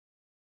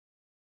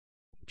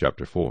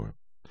Chapter 4.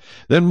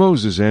 Then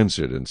Moses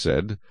answered and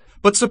said,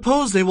 But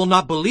suppose they will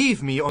not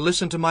believe me or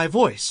listen to my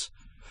voice.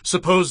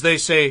 Suppose they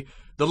say,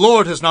 The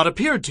Lord has not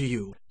appeared to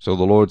you. So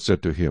the Lord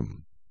said to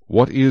him,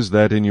 What is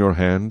that in your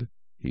hand?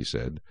 He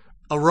said,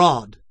 A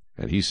rod.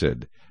 And he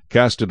said,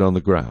 Cast it on the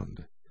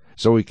ground.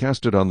 So he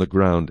cast it on the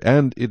ground,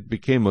 and it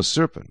became a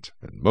serpent,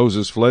 and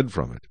Moses fled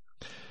from it.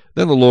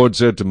 Then the Lord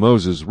said to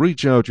Moses,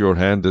 Reach out your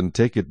hand and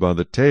take it by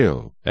the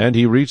tail. And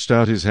he reached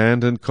out his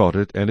hand and caught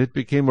it, and it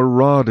became a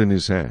rod in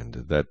his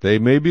hand, that they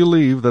may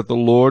believe that the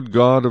Lord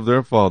God of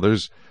their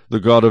fathers,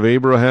 the God of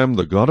Abraham,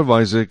 the God of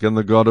Isaac, and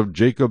the God of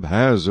Jacob,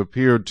 has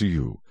appeared to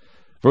you.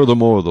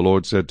 Furthermore the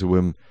Lord said to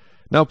him,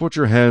 Now put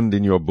your hand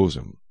in your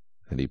bosom.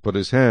 And he put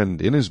his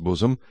hand in his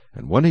bosom,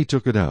 and when he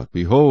took it out,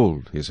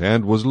 behold, his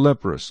hand was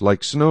leprous,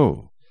 like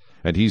snow.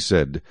 And he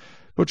said,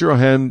 Put your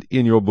hand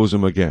in your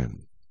bosom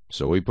again.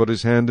 So he put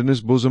his hand in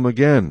his bosom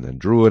again, and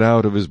drew it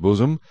out of his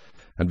bosom,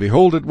 and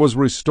behold, it was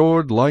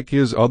restored like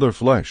his other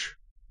flesh.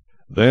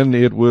 Then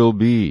it will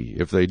be,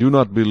 if they do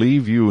not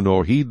believe you,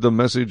 nor heed the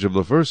message of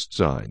the first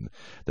sign,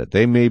 that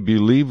they may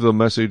believe the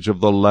message of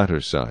the latter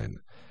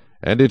sign.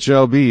 And it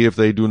shall be, if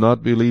they do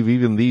not believe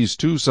even these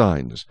two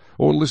signs,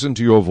 or listen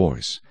to your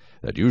voice,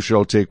 that you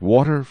shall take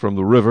water from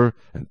the river,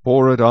 and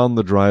pour it on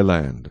the dry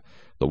land.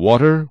 The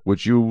water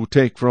which you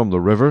take from the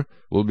river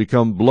will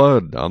become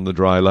blood on the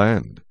dry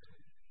land.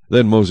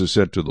 Then Moses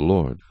said to the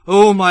Lord,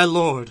 O my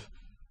Lord,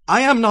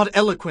 I am not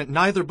eloquent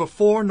neither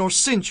before nor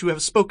since you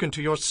have spoken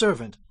to your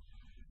servant,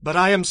 but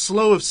I am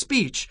slow of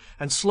speech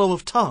and slow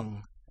of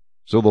tongue.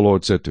 So the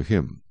Lord said to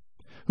him,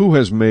 Who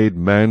has made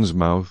man's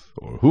mouth,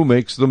 or who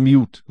makes the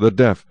mute, the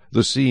deaf,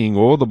 the seeing,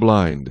 or the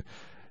blind?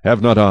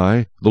 Have not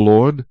I, the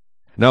Lord?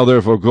 Now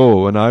therefore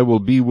go, and I will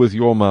be with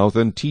your mouth,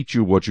 and teach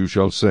you what you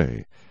shall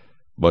say.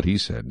 But he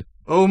said,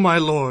 O my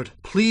Lord,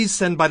 please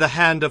send by the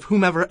hand of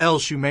whomever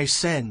else you may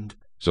send.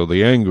 So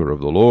the anger of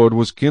the Lord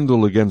was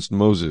kindled against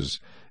Moses,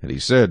 and he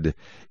said,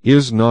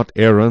 Is not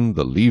Aaron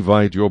the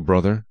Levite your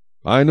brother?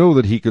 I know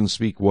that he can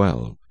speak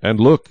well. And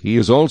look, he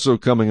is also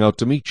coming out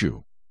to meet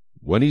you.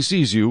 When he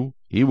sees you,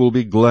 he will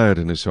be glad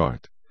in his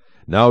heart.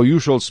 Now you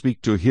shall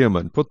speak to him,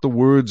 and put the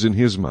words in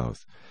his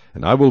mouth.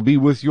 And I will be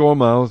with your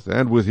mouth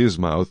and with his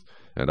mouth,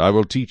 and I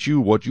will teach you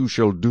what you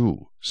shall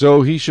do.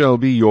 So he shall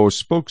be your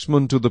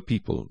spokesman to the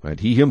people, and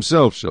he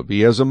himself shall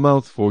be as a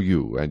mouth for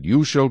you, and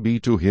you shall be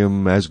to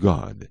him as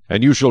God.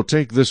 And you shall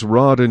take this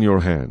rod in your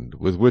hand,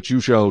 with which you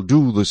shall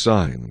do the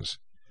signs.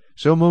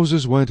 So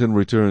Moses went and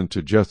returned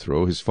to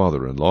Jethro his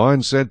father-in-law,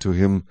 and said to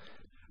him,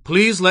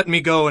 Please let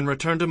me go and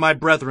return to my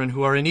brethren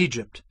who are in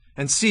Egypt,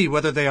 and see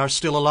whether they are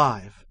still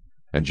alive.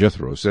 And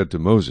Jethro said to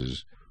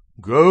Moses,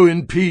 Go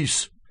in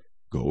peace.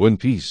 Go in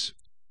peace.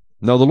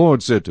 Now the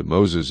Lord said to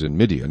Moses in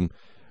Midian,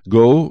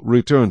 Go,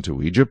 return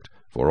to Egypt,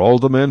 for all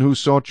the men who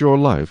sought your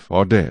life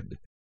are dead.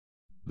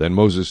 Then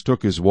Moses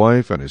took his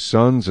wife and his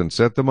sons, and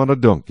set them on a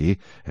donkey,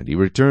 and he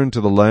returned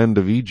to the land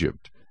of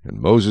Egypt. And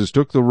Moses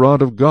took the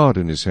rod of God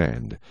in his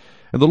hand.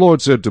 And the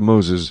Lord said to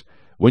Moses,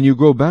 When you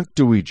go back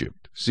to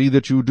Egypt, see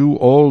that you do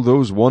all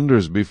those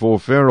wonders before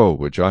Pharaoh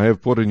which I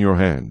have put in your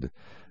hand.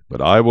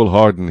 But I will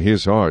harden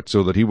his heart,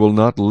 so that he will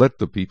not let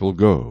the people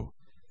go.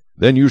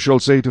 Then you shall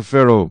say to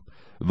Pharaoh,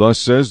 Thus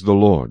says the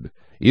Lord,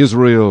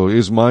 Israel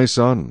is my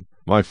son,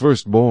 my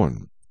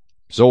firstborn.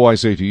 So I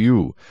say to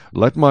you,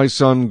 Let my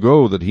son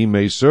go, that he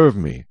may serve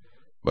me.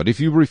 But if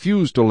you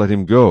refuse to let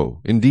him go,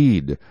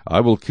 indeed,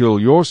 I will kill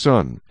your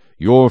son,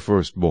 your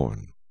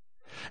firstborn.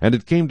 And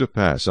it came to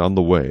pass on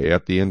the way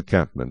at the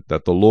encampment,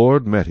 that the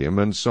Lord met him,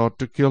 and sought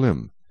to kill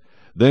him.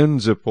 Then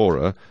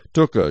Zipporah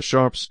took a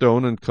sharp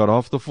stone, and cut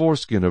off the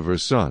foreskin of her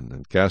son,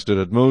 and cast it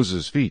at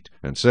Moses' feet,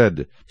 and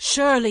said,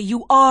 Surely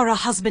you are a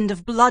husband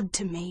of blood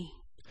to me.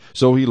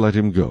 So he let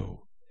him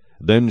go.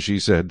 Then she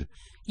said,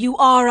 You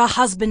are a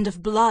husband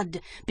of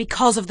blood,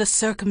 because of the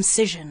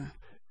circumcision.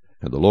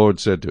 And the Lord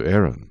said to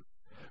Aaron,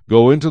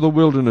 Go into the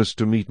wilderness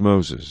to meet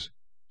Moses.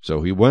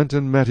 So he went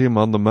and met him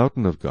on the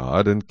mountain of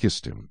God, and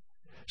kissed him.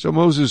 So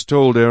Moses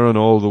told Aaron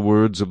all the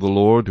words of the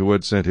Lord who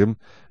had sent him,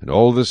 and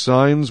all the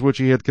signs which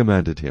he had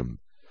commanded him.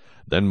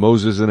 Then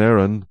Moses and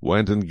Aaron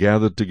went and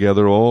gathered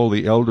together all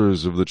the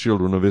elders of the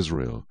children of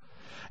Israel.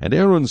 And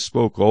Aaron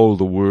spoke all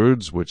the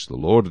words which the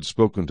Lord had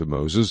spoken to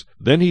Moses.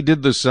 Then he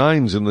did the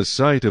signs in the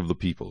sight of the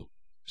people.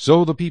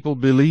 So the people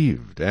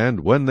believed,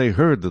 and when they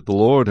heard that the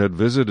Lord had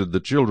visited the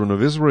children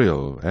of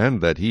Israel, and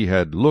that he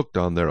had looked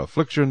on their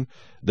affliction,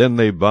 then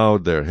they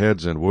bowed their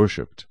heads and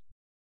worshipped.